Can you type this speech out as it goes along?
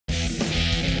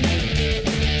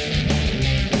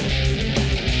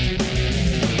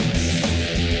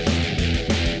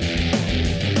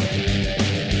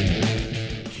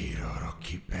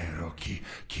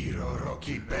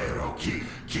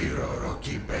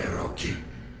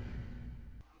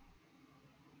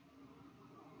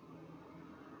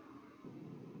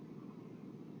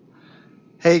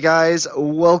Hey guys,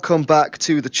 welcome back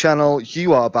to the channel.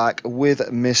 You are back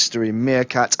with Mystery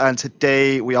Meerkat, and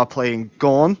today we are playing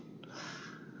GORN.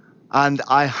 And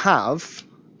I have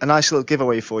a nice little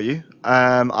giveaway for you.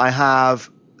 I have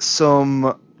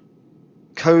some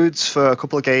codes for a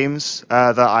couple of games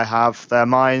that I have. They're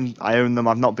mine, I own them,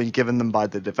 I've not been given them by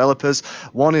the developers.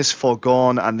 One is for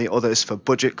GORN and the other is for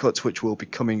budget cuts, which will be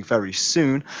coming very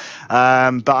soon.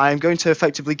 But I'm going to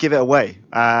effectively give it away.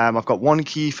 I've got one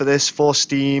key for this for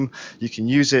Steam. You can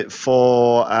use it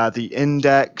for the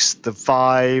Index, the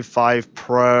Vive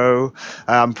Pro.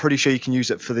 I'm pretty sure you can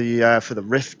use it for the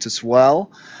Rift as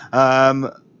well.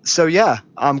 So yeah,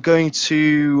 I'm going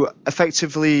to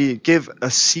effectively give a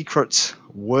secret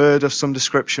word of some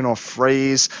description or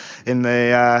phrase in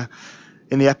the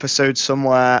episode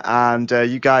somewhere, and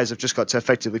you guys have just got to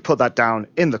effectively put that down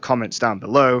in the comments down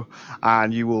below,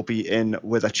 and you will be in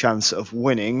with a chance of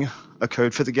winning a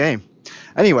code for the game.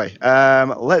 Anyway,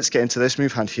 let's get into this.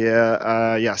 Move hand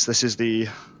here. Yes, this is the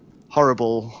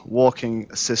horrible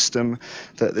walking system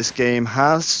that this game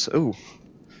has. Ooh.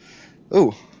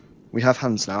 We have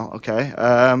hands now, okay.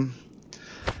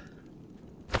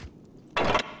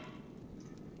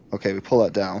 Okay, we pull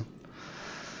that down.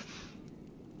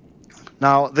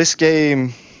 Now, this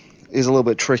game is a little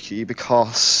bit tricky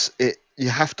because you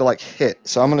have to, like, hit.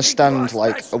 So I'm going to stand,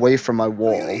 like, away from my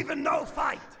wall. You even no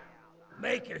fight.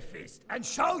 Make a fist and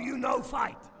show you no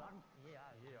fight.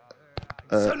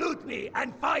 Salute me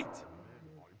and fight.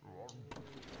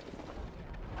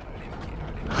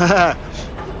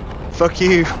 Fuck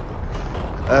you.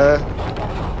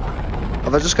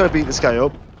 Have I just got to beat this guy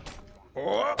up?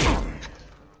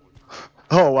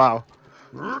 Oh, wow.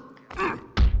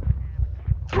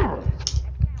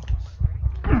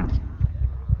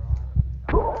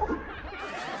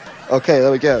 Okay,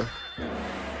 there we go.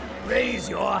 Raise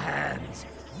your hands.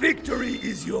 Victory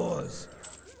is yours.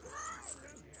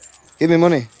 Give me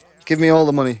money. Give me all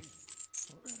the money.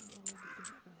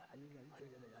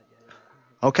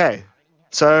 Okay.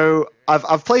 So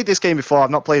I've played this game before. I've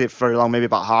not played it for very long, maybe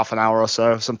about half an hour or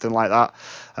so, something like that.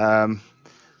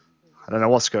 I don't know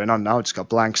what's going on now. I just got a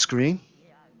blank screen.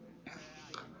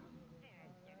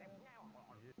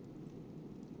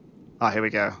 Here we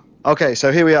go. Okay,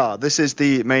 so here we are. This is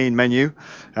the main menu.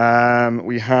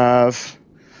 We have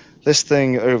this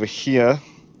thing over here,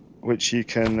 which you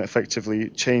can effectively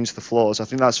change the floors. I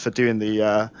think that's for doing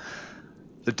the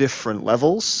different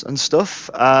levels and stuff.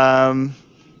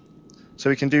 So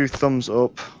we can do thumbs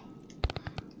up.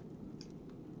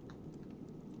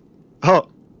 Oh,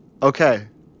 okay.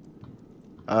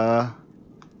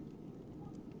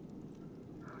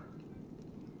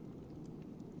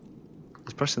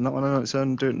 Is pressing that one on its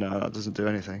own do it? No, that doesn't do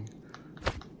anything.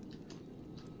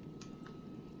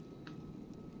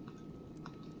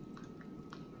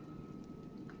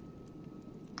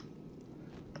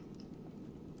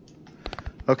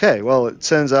 Okay, well, it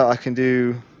turns out I can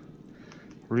do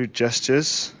rude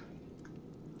gestures.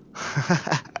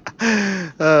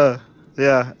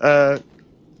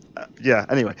 Yeah,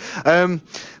 anyway.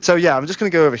 So yeah, I'm just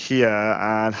going to go over here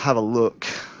and have a look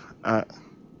at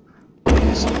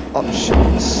these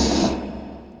options.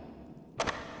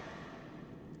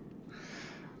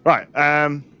 Right,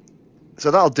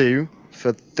 so that'll do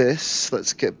for this.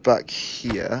 Let's get back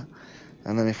here.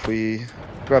 And then if we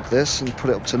grab this and put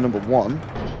it up to number 1,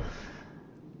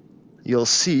 you'll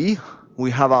see we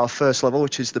have our first level,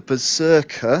 which is the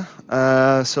Berserker.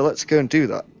 So let's go and do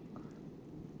that.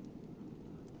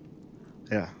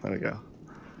 Yeah, there we go.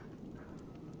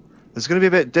 It's going to be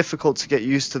a bit difficult to get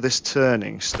used to this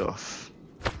turning stuff.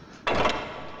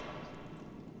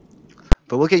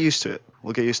 But we'll get used to it.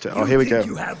 We'll get used to it. Oh, here we go.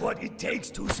 You have what it takes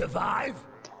to survive?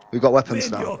 We've got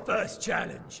weapons now. now. Win your first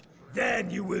challenge. Then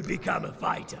you will become a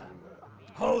fighter.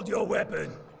 Hold your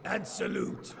weapon and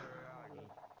salute.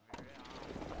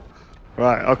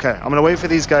 Right, okay. I'm gonna wait for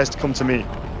these guys to come to me.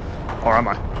 Or am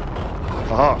I?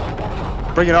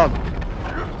 Aha. Bring it on.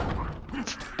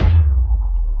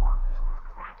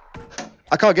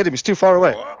 I can't get him, he's too far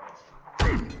away.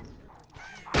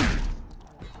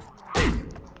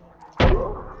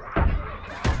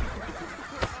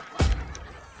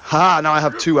 Ha, now I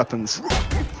have 2 weapons.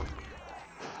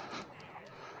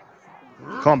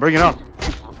 Come on, bring it on.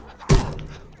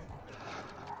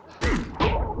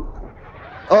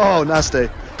 Oh, nasty.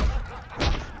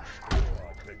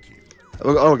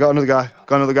 Oh, we got another guy.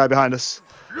 Got another guy behind us.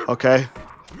 Okay.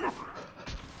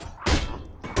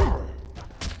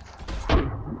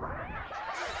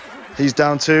 He's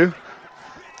down 2.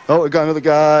 Oh, we got another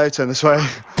guy. Turn this way.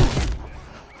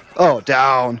 Oh,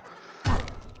 down.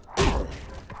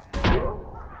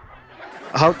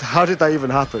 How did that even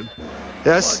happen?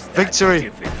 Yes, Was that victory.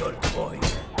 difficult for you?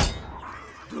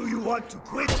 Do you want to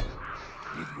quit?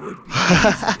 It would be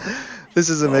easy. This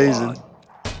is Go amazing. on.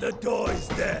 The door is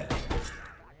there.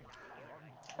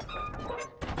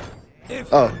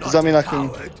 If Oh, you're does not that mean a I can-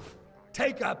 coward,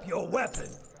 take up your weapon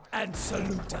and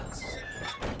salute us.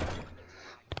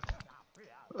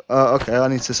 Okay, I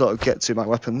need to sort of get to my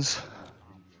weapons.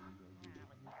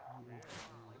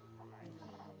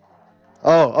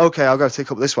 Oh, okay, I've got to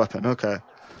take up this weapon. Okay.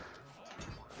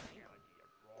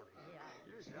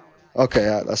 Okay,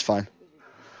 yeah, that's fine.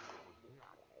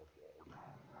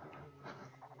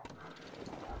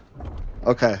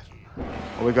 Okay.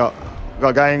 What we got? We got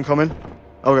a guy incoming.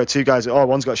 Oh, we got two guys. Oh,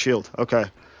 one's got a shield. Okay.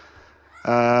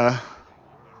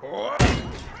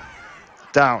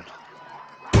 Down.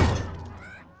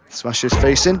 Smash his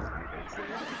face in.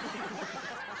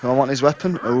 I want his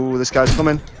weapon. Oh, this guy's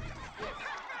coming.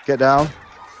 Get down.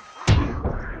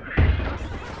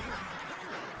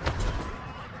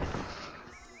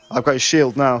 I've got his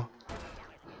shield now.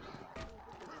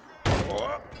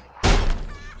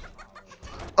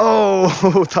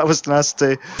 Oh, that was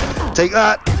nasty. Take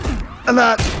that, and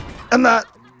that, and that.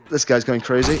 This guy's going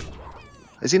crazy.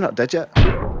 Is he not dead yet?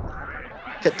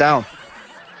 Get down.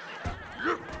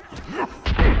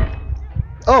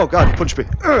 Oh God, he punched me.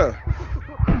 Ugh.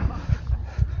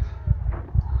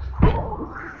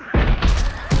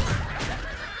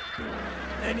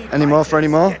 Any more for any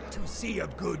more? Get to see a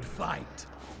good fight.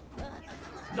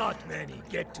 Not many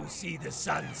get to see the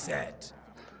sunset.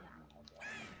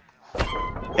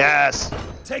 Yes.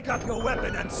 Take up your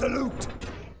weapon and salute.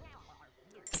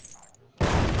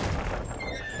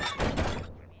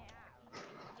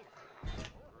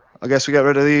 I guess we get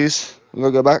rid of these. We're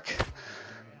gonna go back.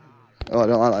 Oh, I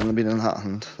don't like that being in that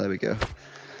hand. There we go.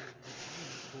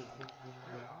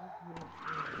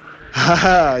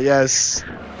 Haha, yes.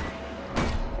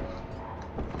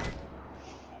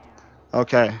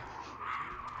 Okay.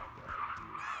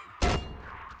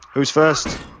 Who's first?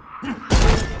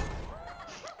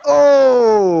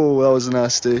 Oh, that was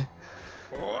nasty.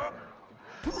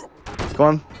 Go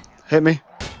on, hit me.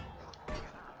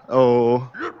 Oh.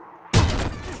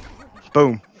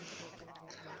 Boom.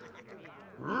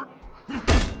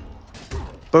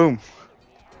 Boom.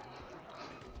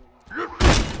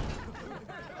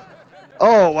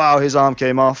 Oh, wow, his arm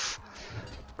came off.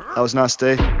 That was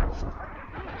nasty.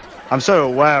 I'm so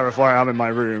aware of where I am in my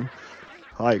room.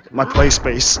 Like, my play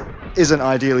space isn't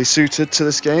ideally suited to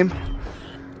this game.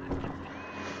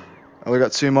 Oh, we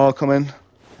got two more coming.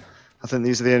 I think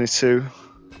these are the only two.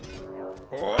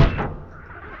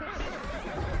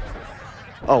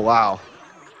 Oh, wow.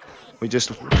 We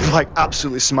just, like,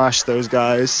 absolutely smashed those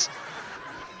guys.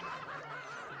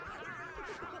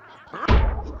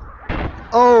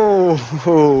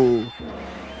 Oh!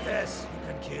 Yes,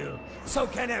 you can kill. So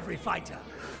can every fighter.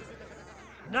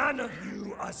 None of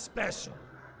you are special.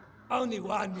 Only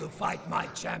one will fight my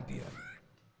champion.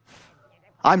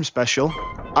 I'm special.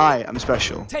 I am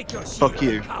special. Take your shield, Fuck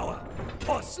you. power,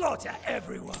 or slaughter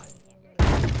everyone.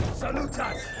 Salute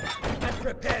us and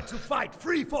prepare to fight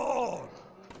free for all.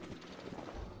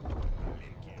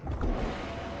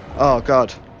 Oh,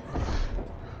 God.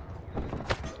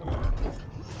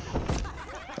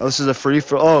 Oh, this is a free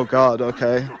for. Oh, God,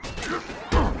 okay.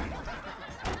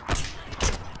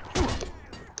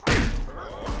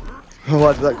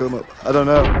 Why did that come up? I don't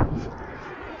know.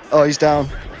 Oh, he's down.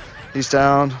 He's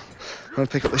down. I'm gonna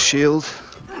pick up the shield.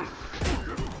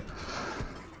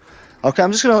 Okay,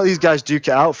 I'm just gonna let these guys duke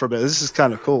it out for a bit. This is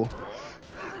kind of cool.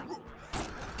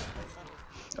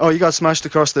 Oh, you got smashed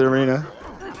across the arena.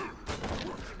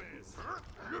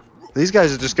 These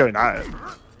guys are just going at it.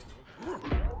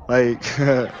 Like,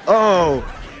 oh,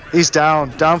 he's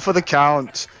down. Down for the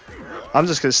count. I'm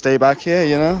just gonna stay back here,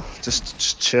 you know?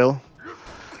 Just chill.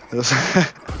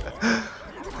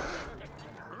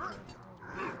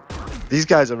 These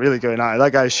guys are really going at it.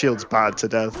 That guy's shield's bad to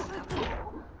death.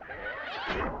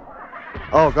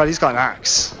 Oh God, he's got an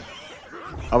axe.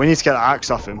 Oh, we need to get the axe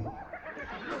off him.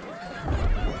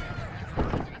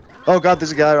 Oh God,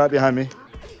 there's a guy right behind me.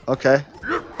 Okay.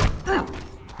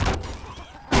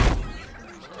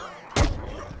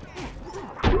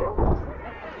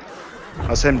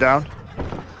 That's him down.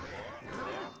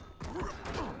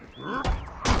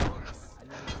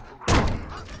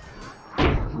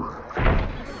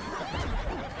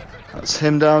 That's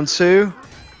him down too.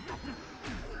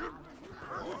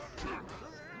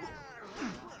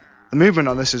 The movement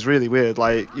on this is really weird,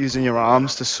 like using your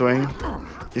arms to swing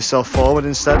yourself forward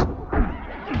instead.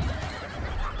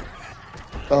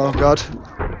 Oh God.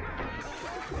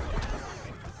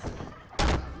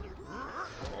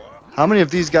 How many of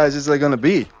these guys is there going to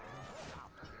be?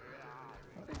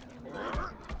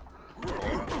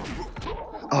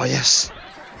 Yes.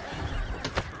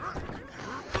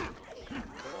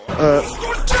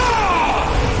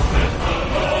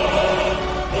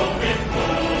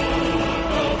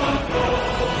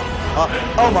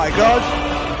 Oh my god!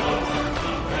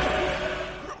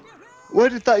 Where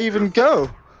did that even go?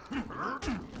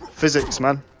 Physics,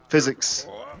 man. Physics.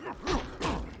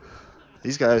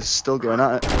 These guys are still going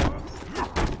at it.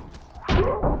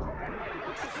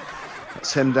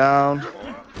 That's him down.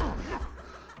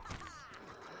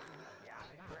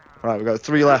 Right, we've got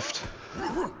 3 left.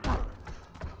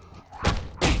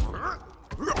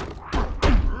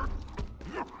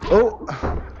 Oh!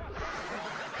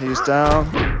 He's down.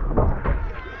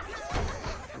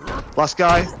 Last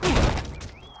guy.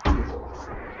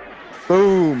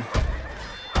 Boom!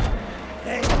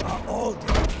 They are all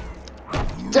dead.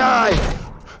 Die!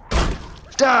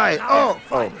 Die! Oh!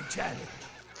 Oh.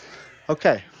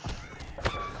 Okay.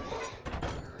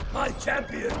 My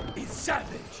champion is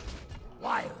savage,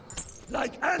 wild,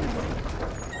 like animal.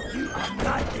 You are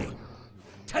nothing.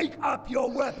 Take up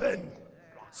your weapon.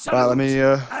 Salute Right, let me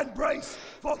and brace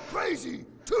for crazy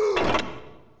 2.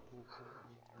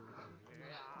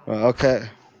 Right, okay.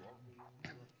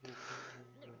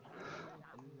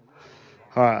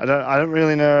 Alright, I don't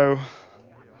really know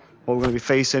what we're gonna be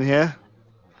facing here.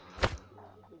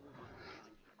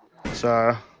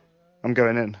 So I'm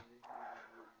going in.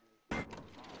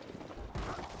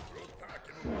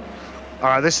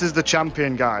 Alright, this is the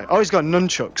champion guy. Oh, he's got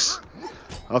nunchuks.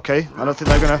 Okay, I don't think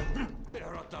they're gonna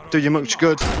do you much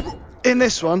good in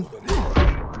this one.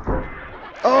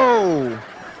 Oh!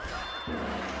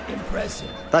 Impressive.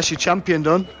 That's your champion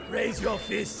done. Raise your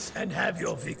fists and have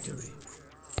your victory.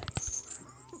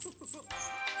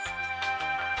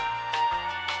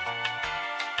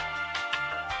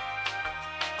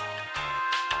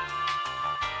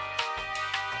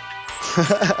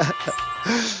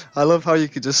 I love how you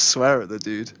could just swear at the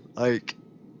dude. Like,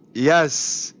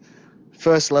 yes.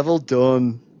 First level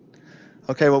done.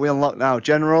 Okay, what we unlock now?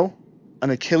 General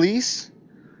and Achilles.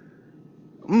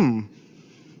 We've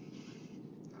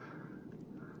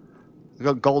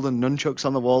got golden nunchuks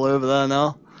on the wall over there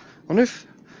now. I wonder if...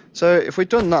 So, if we'd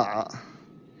done that...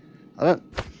 I don't...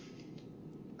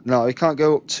 No, we can't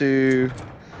go up to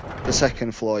the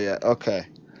 2nd floor yet. Okay.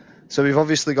 So we've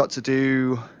obviously got to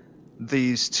do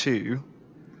these 2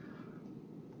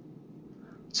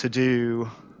 to do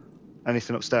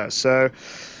anything upstairs. So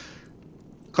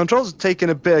controls are taking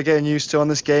a bit of getting used to on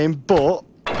this game, but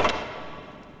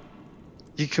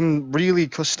you can really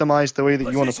customize the way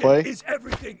that you want to play. Is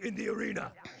everything in the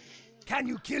arena. Can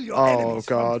you kill your Oh, enemies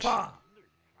God. from far?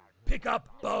 Pick up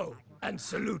bow and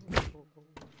salute me.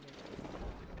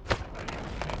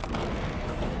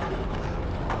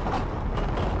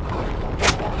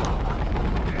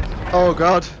 Oh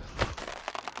god.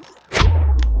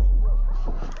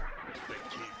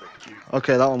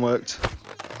 Okay, that one worked.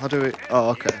 How do we...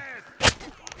 Oh, okay.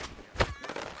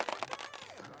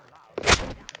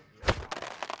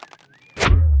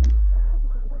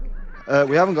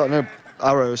 We haven't got no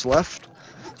arrows left.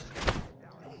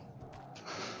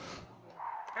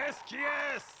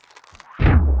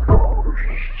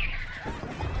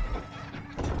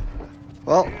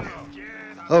 Well...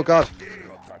 Oh god.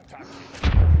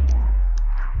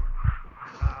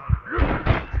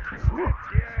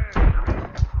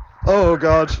 Oh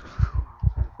god.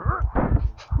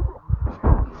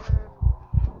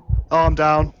 Oh, I'm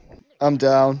down. I'm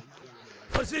down.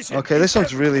 Position Okay, this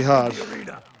one's really hard.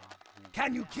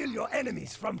 Can you kill your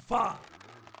enemies from far?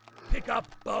 Pick up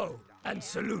bow and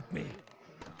salute me.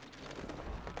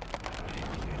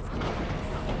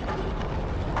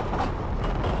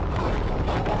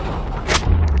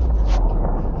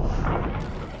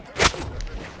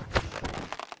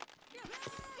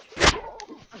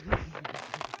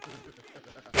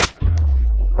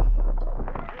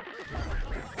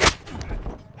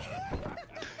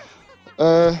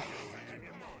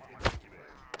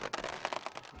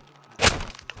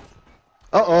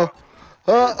 Uh-oh.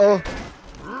 Uh-oh.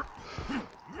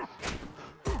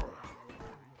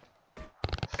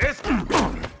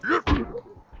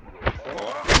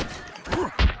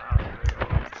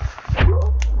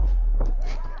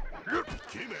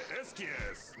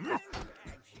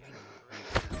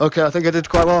 Okay, I think I did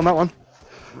quite well on that one.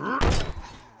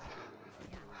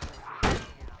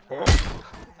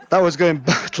 That was going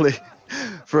badly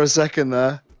for a second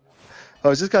there. Oh,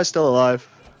 is this guy still alive?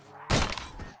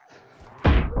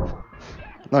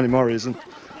 Not anymore, he isn't.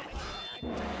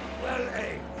 Well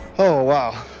aimed. Oh,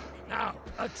 wow. Now,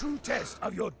 a true test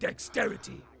of your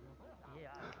dexterity.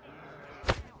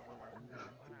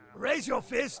 Raise your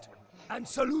fist and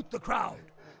salute the crowd.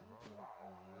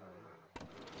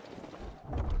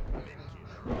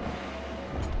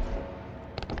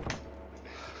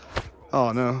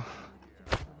 Oh no.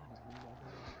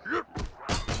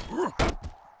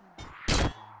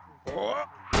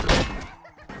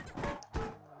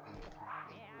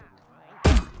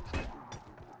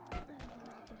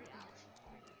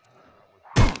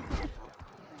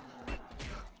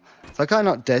 Is that guy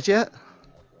not dead yet?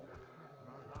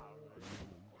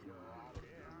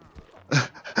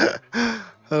 I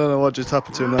don't know what just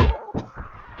happened to him then.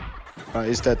 Right,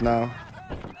 he's dead now.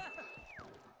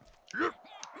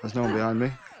 There's no one behind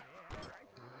me.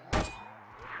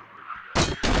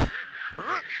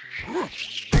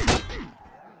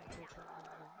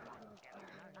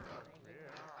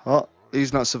 Oh,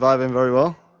 he's not surviving very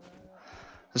well.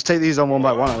 Let's take these on one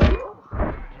by one, I think.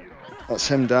 That's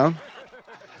him down.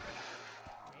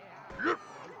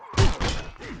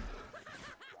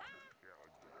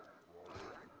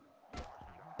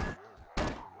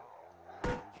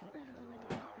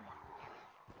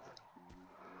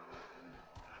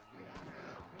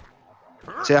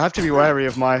 See, I have to be wary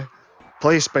of my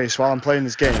play space while I'm playing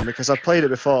this game because I've played it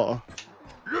before.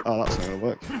 Oh, that's not gonna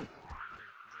work.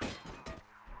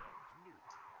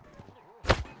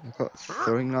 I've got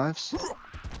throwing knives.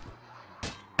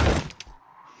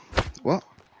 What?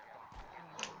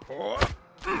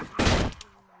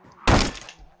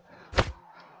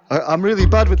 I'm really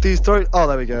bad with these throwing. Oh,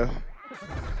 there we go.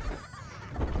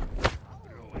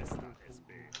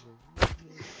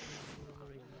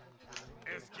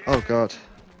 Oh god.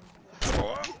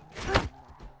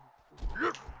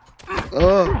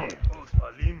 Oh.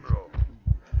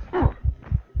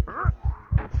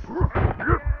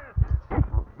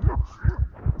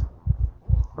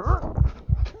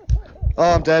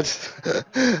 Oh, I'm dead.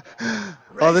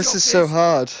 Oh, this is so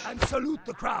hard. And salute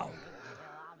the crowd.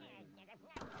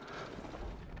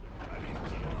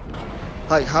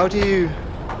 Like, how do you...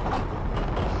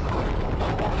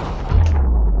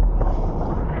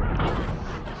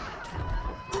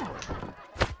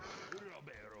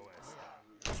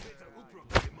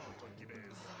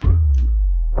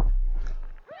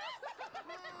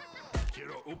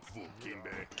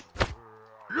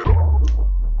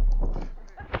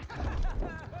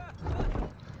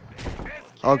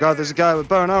 Oh god, there's a guy with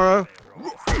bow and arrow.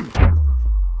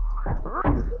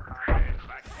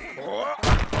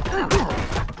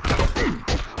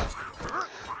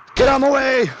 Get out of my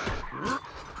way!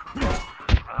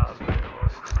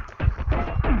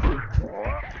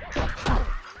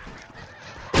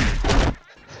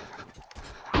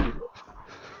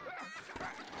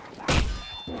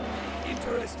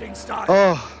 Interesting style.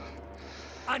 Oh.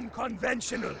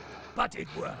 Unconventional, but it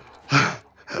worked.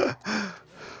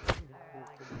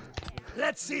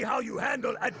 Let's see how you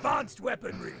handle advanced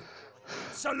weaponry.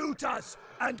 Salute us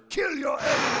and kill your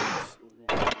enemies.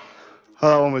 Oh,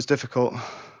 that one was difficult.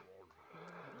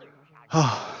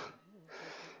 Oh.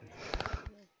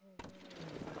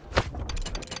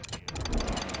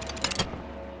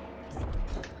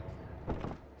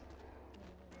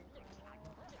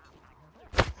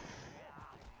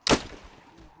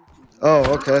 Oh,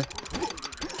 okay.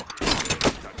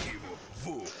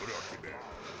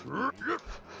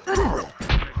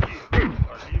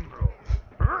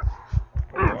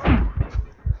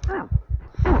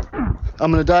 I'm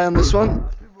gonna die on this one.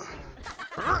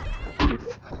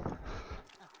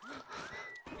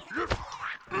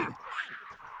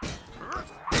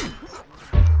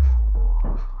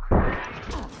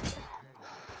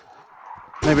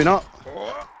 Maybe not.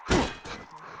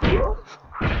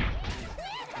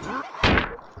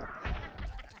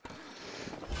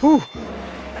 Whew.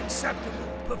 Acceptable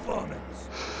performance.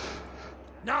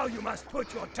 Now you must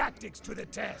put your tactics to the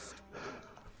test.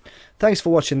 Thanks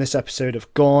for watching this episode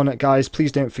of GORN. Guys,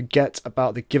 please don't forget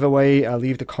about the giveaway.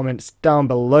 Leave the comments down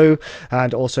below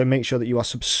and also make sure that you are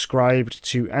subscribed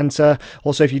to enter.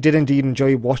 Also, if you did indeed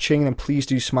enjoy watching, then please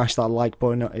do smash that like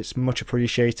button. It's much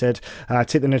appreciated.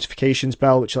 Tick the notifications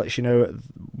bell, which lets you know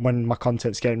when my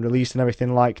content's getting released and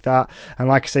everything like that. And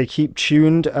like I say, keep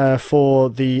tuned for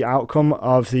the outcome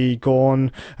of the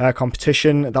GORN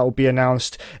competition. That will be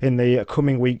announced in the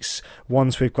coming weeks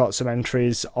once we've got some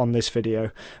entries on this video.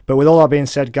 But with all that being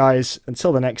said, guys,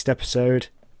 until the next episode,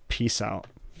 peace out.